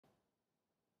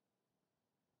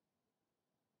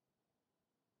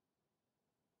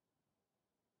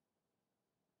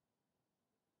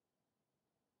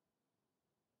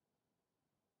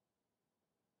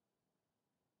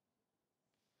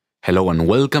Hello and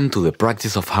welcome to the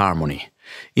practice of harmony.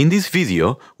 In this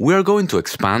video, we are going to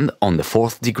expand on the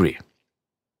fourth degree.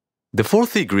 The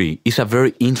fourth degree is a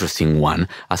very interesting one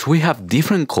as we have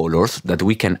different colors that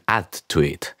we can add to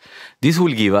it. This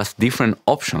will give us different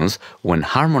options when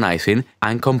harmonizing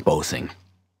and composing.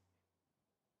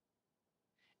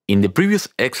 In the previous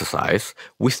exercise,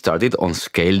 we started on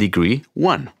scale degree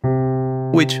 1,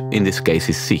 which in this case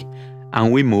is C,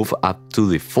 and we move up to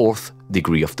the fourth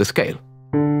degree of the scale,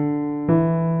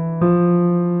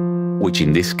 which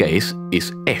in this case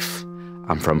is F.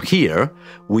 And from here,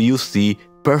 we use the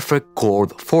perfect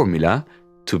chord formula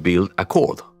to build a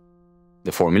chord.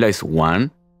 The formula is 1,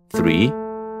 3,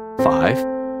 5,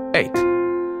 8.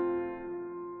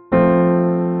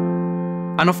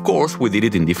 And of course, we did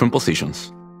it in different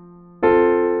positions.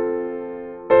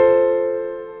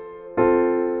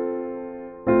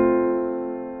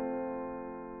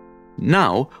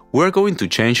 Now, we're going to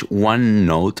change one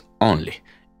note only.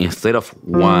 Instead of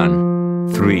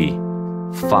 1, 3,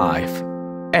 5,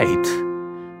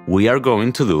 8, we are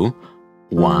going to do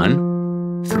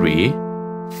 1, 3,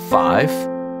 5,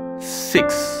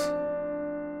 6.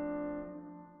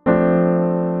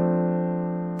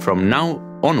 From now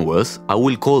onwards, I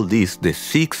will call this the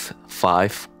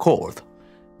 6-5 chord,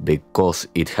 because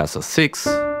it has a 6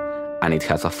 and it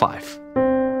has a 5.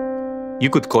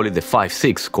 You could call it the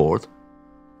 5-6 chord,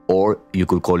 or you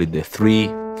could call it the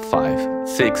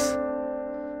 3-5-6,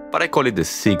 but I call it the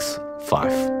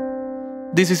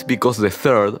 6-5. This is because the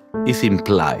third is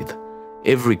implied.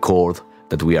 Every chord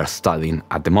that we are studying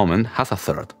at the moment has a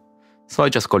third, so I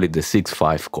just call it the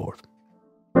 6-5 chord.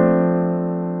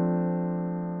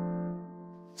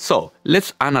 So,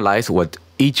 let's analyze what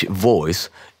each voice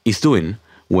is doing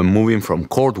when moving from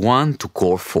chord 1 to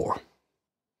chord 4.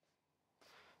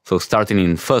 So starting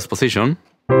in first position,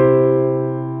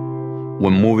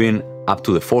 when moving up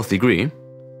to the fourth degree,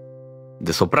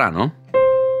 the soprano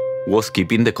was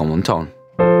keeping the common tone.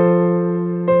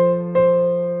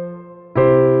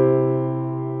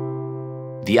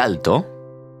 The alto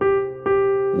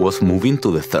was moving to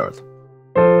the third.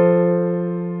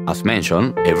 As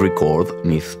mentioned, every chord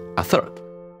needs a third.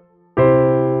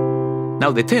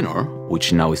 Now the tenor,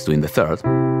 which now is doing the third,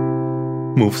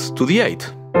 moves to the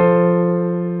eighth.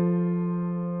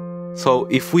 So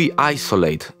if we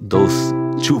isolate those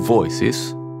two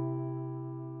voices,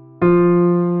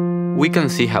 we can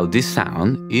see how this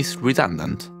sound is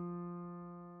redundant.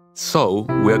 So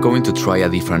we are going to try a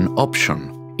different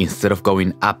option. Instead of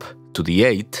going up to the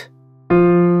 8th,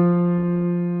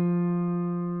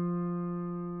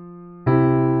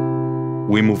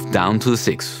 we move down to the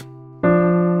 6th.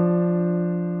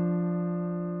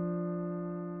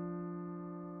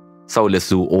 So let's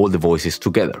do all the voices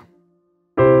together.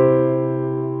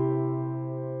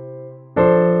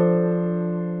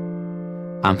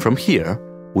 And from here,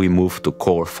 we move to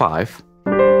chord 5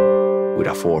 with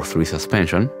a 4-3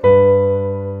 suspension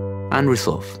and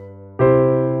resolve.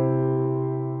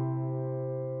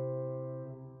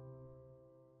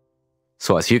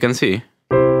 So as you can see,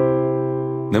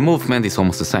 the movement is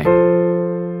almost the same.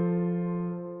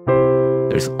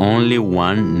 There's only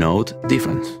one note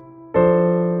difference.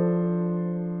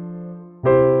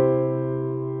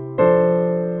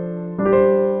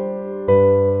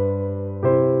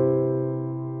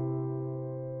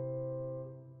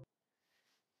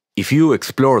 If you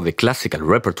explore the classical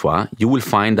repertoire, you will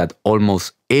find that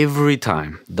almost every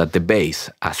time that the bass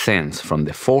ascends from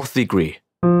the fourth degree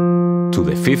to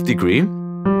the fifth degree,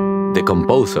 the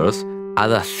composers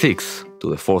add a 6 to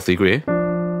the fourth degree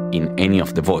in any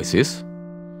of the voices,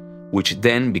 which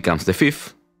then becomes the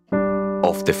fifth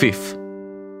of the fifth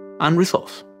and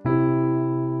resolves.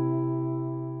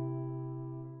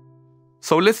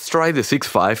 So let's try the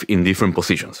 6-5 in different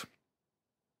positions.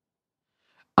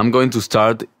 I'm going to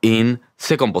start in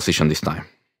second position this time.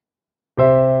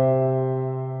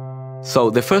 So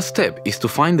the first step is to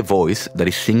find the voice that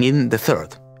is singing the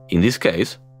third. In this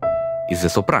case, it's the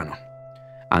soprano.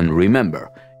 And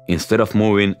remember, instead of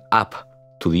moving up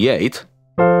to the 8th,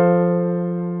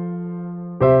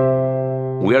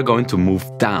 we are going to move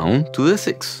down to the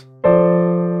 6th.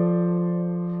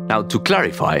 Now to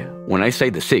clarify, when I say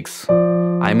the 6th,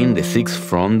 I mean the 6th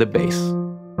from the bass.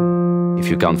 If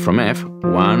you count from F,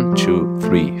 1, 2,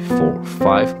 3, 4,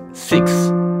 5,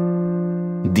 6.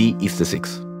 D is the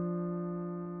 6th.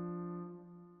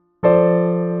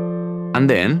 And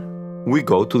then we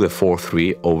go to the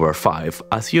 4-3 over 5,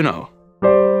 as you know.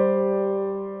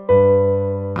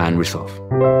 And resolve.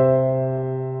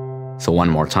 So one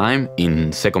more time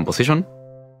in second position.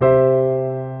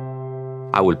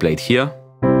 I will play it here,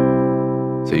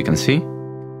 so you can see.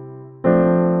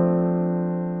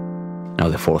 Now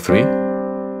the 4-3,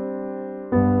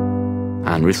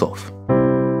 and resolve.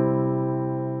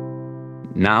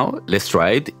 Now let's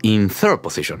try it in third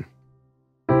position.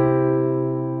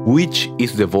 Which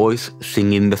is the voice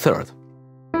singing the third?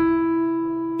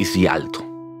 It's the alto.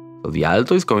 So the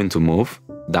alto is going to move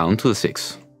down to the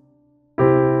 6.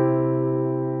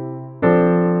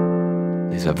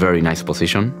 This is a very nice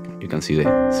position. You can see the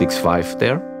 6-5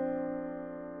 there.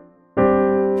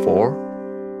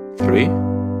 4, 3,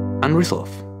 and resolve.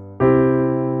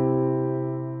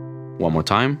 One more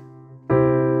time.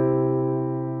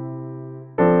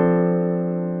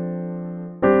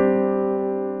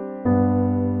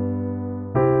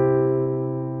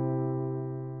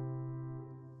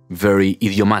 Very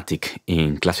idiomatic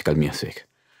in classical music.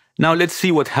 Now let's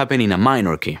see what happened in a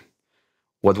minor key.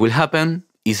 What will happen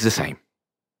is the same.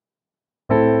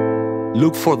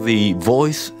 Look for the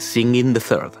voice singing the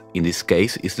third. In this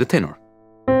case, it's the tenor.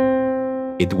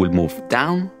 It will move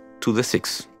down to the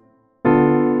 6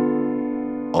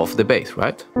 of the bass,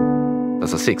 right?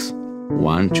 That's a 6.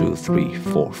 1, 2, 3,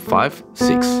 4, 5,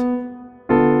 6.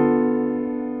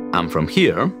 And from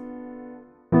here,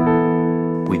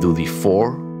 we do the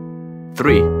 4,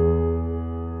 3,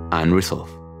 and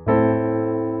resolve.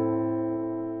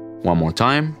 One more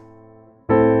time.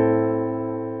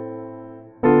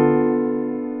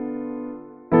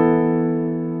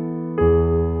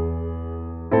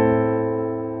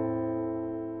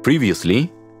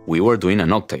 Previously, we were doing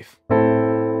an octave.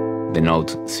 The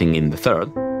note singing the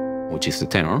third, which is the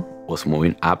tenor, was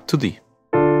moving up to D.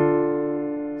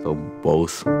 So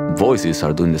both voices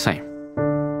are doing the same.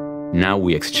 Now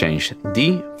we exchange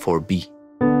D for B.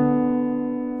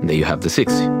 There you have the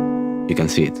 6. You can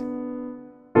see it.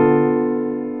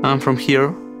 And from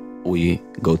here, we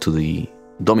go to the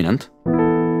dominant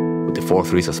with the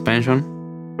 4-3 suspension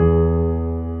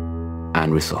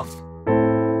and resolve.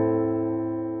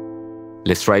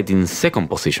 Let's try it in second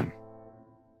position.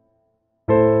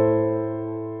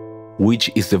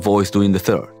 Which is the voice doing the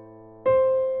third?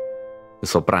 The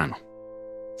soprano.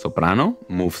 Soprano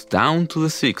moves down to the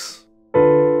 6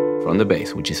 from the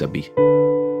bass, which is a B.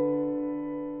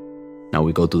 Now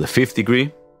we go to the 5th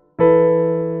degree.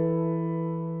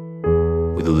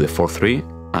 We do the 4-3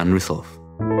 and resolve.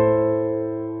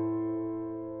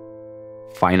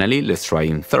 Finally, let's try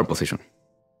in third position.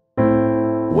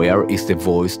 Where is the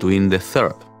voice doing the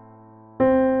third?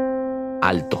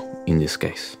 Alto, in this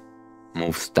case.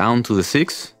 Moves down to the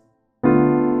 6.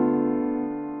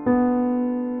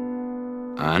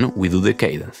 And we do the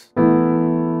cadence.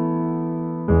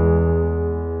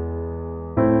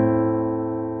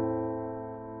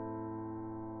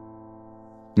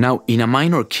 Now, in a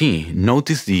minor key,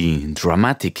 notice the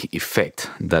dramatic effect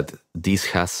that this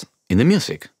has in the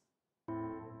music.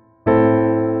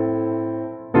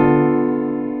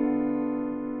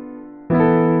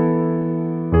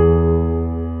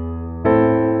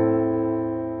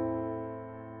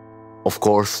 Of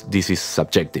course, this is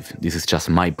subjective. This is just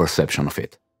my perception of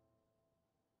it.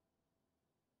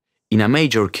 In a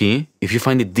major key, if you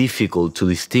find it difficult to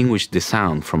distinguish the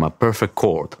sound from a perfect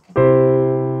chord,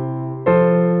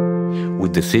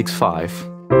 with the 6-5,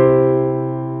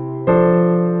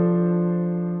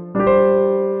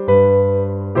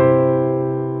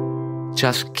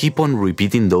 just keep on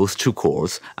repeating those two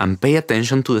chords and pay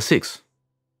attention to the 6.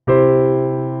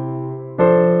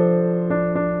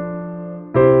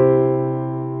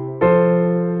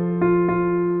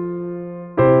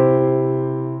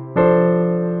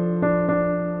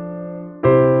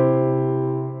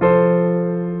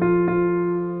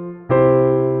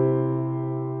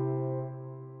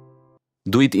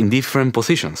 Do it in different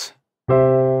positions.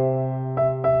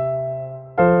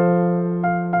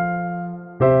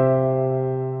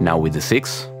 Now with the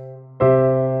 6.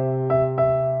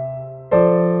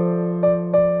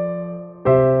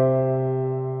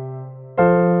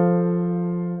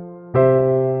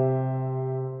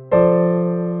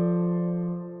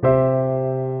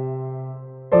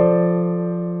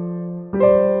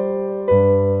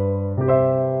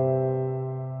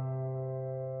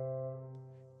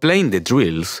 Playing the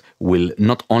drills will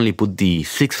not only put the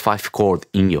 6-5 chord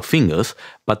in your fingers,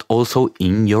 but also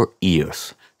in your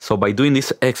ears. So by doing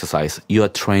this exercise, you are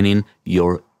training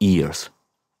your ears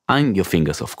and your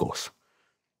fingers, of course.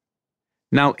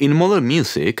 Now, in modern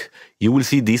music, you will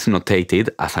see this notated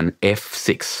as an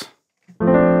F6.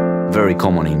 Very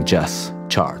common in jazz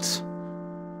charts.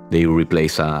 They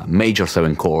replace a major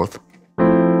 7 chord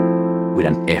with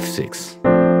an F6,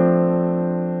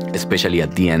 especially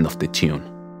at the end of the tune.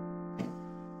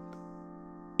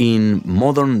 In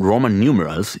modern Roman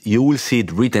numerals, you will see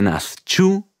it written as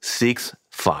 2, 6,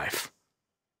 5.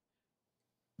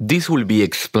 This will be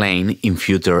explained in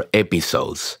future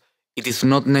episodes. It is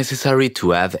not necessary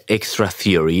to add extra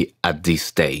theory at this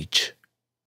stage.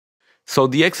 So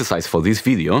the exercise for this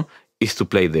video is to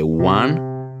play the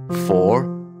 1,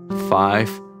 4,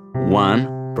 5,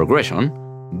 1 progression,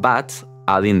 but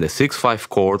adding the 6-5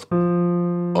 chord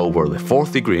over the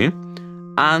 4th degree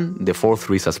and the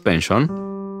 4-3 suspension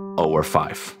over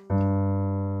 5.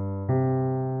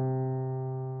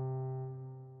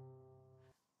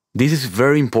 This is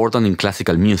very important in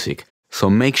classical music, so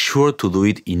make sure to do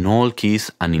it in all keys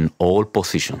and in all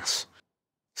positions.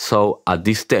 So at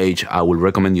this stage, I will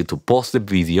recommend you to pause the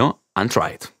video and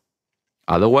try it.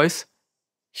 Otherwise,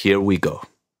 here we go.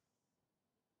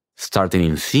 Starting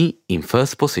in C in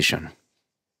first position.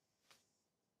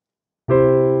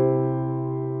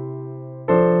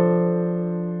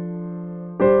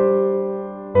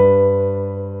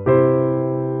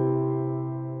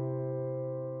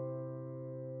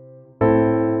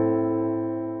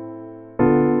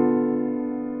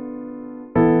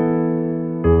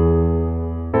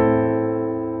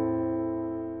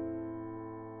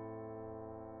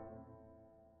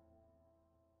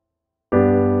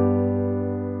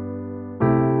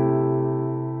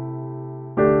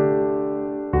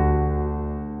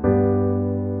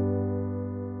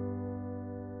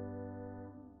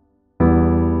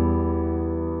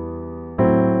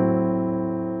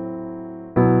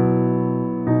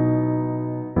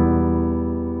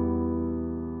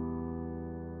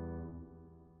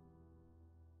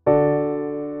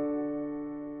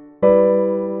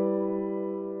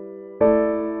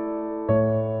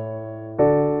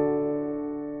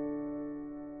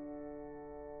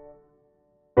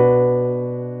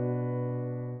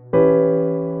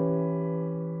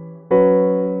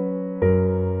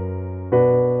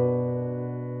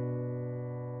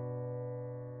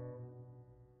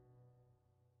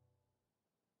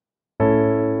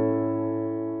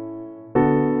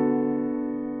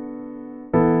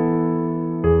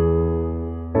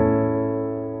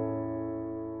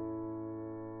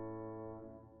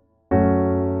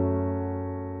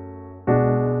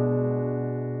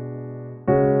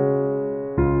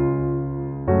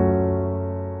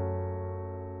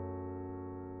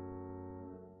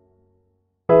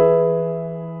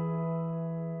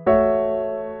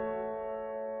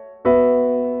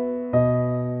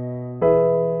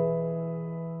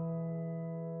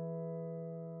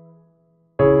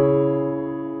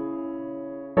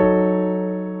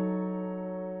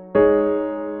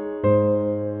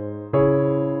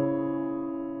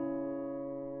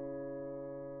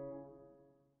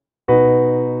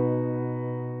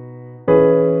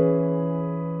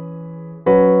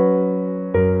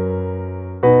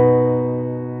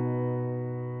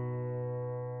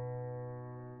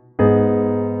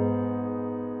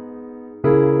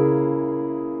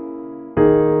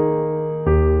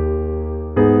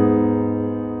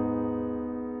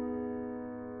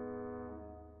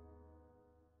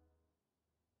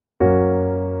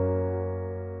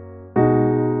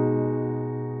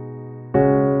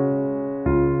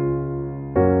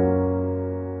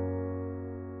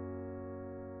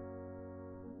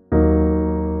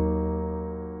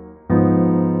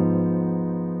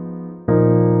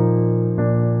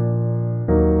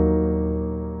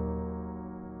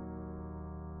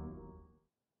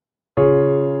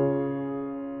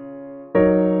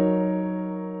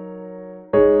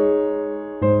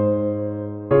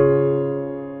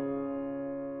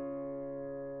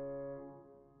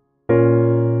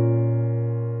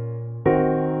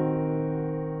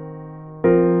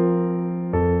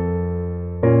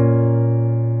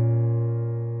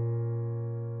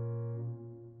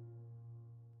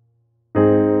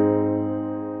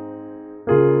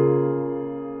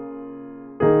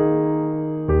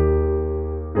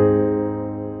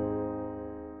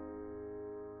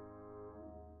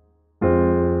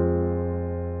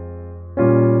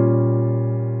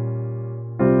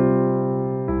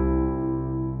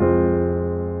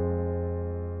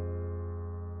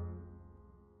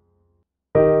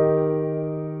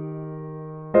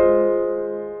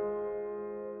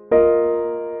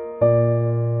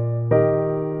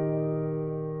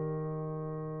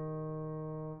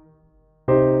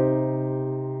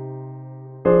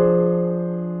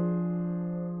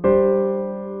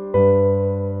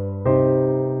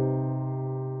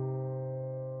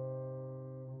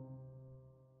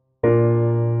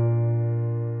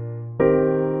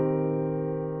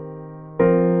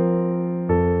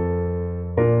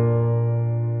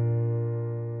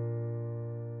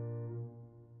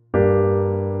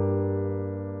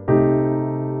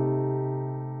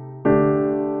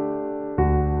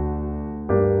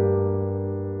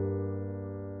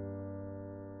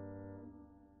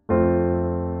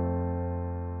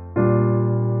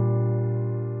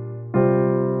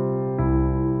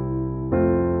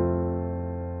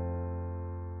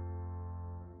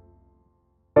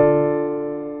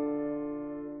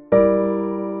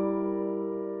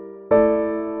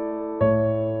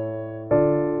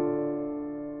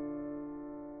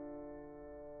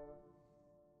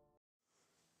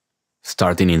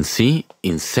 Starting in C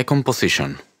in second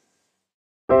position.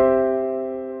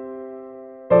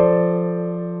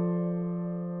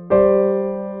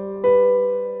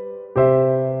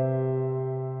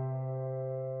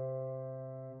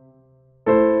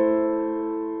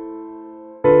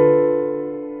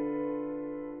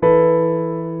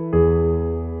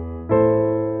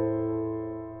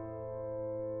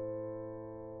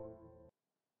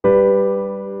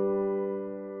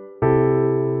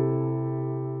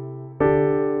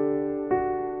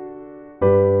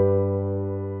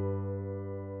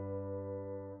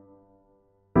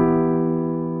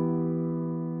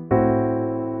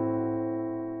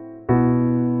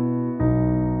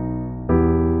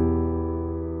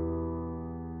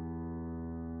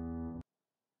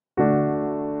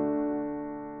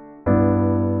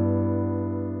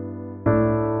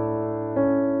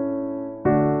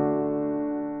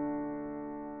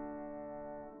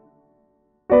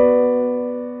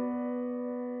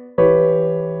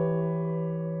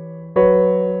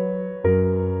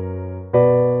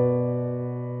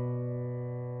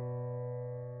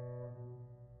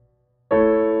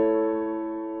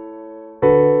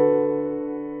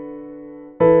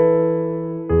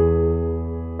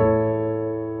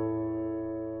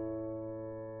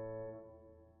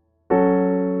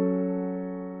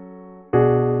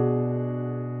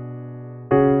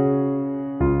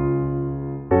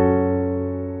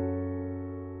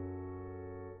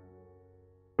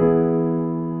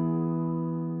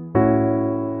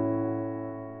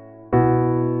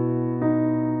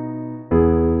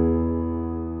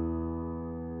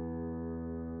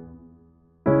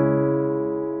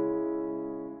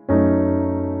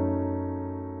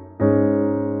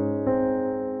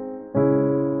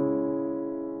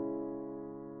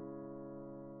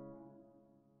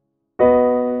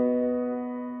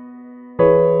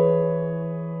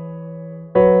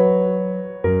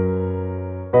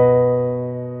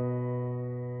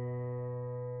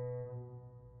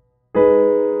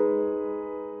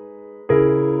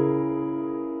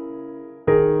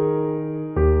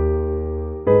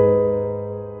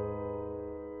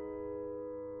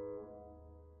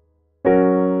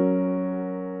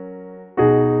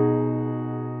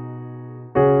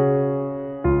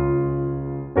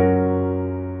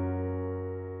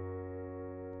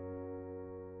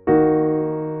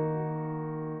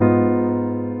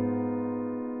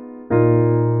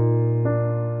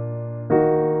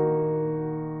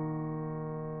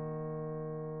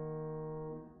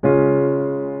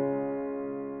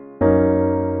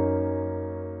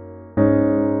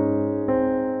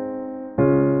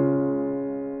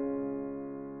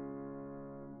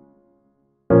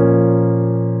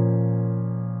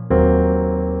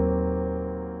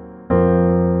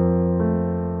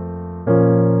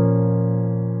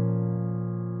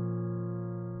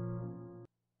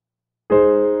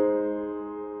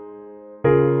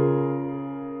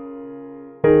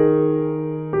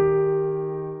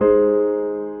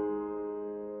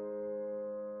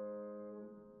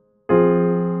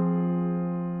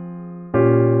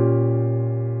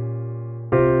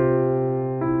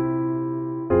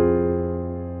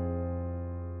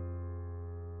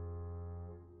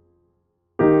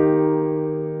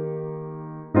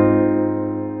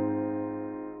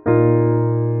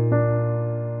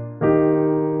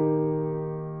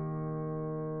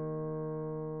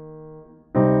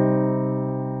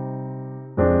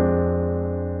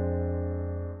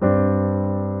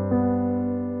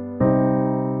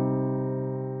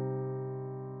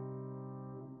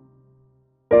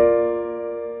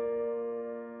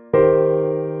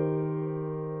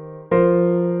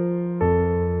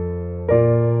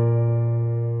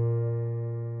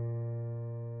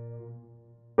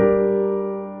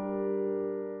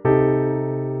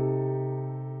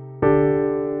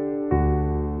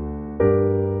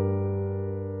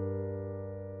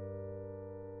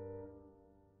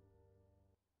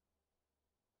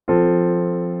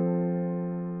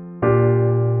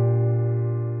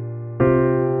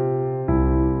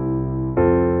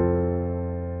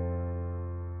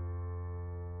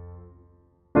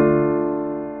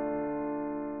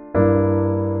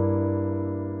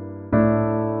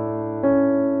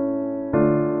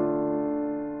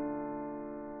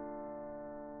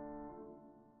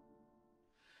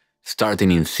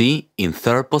 Starting in C in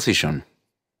third position.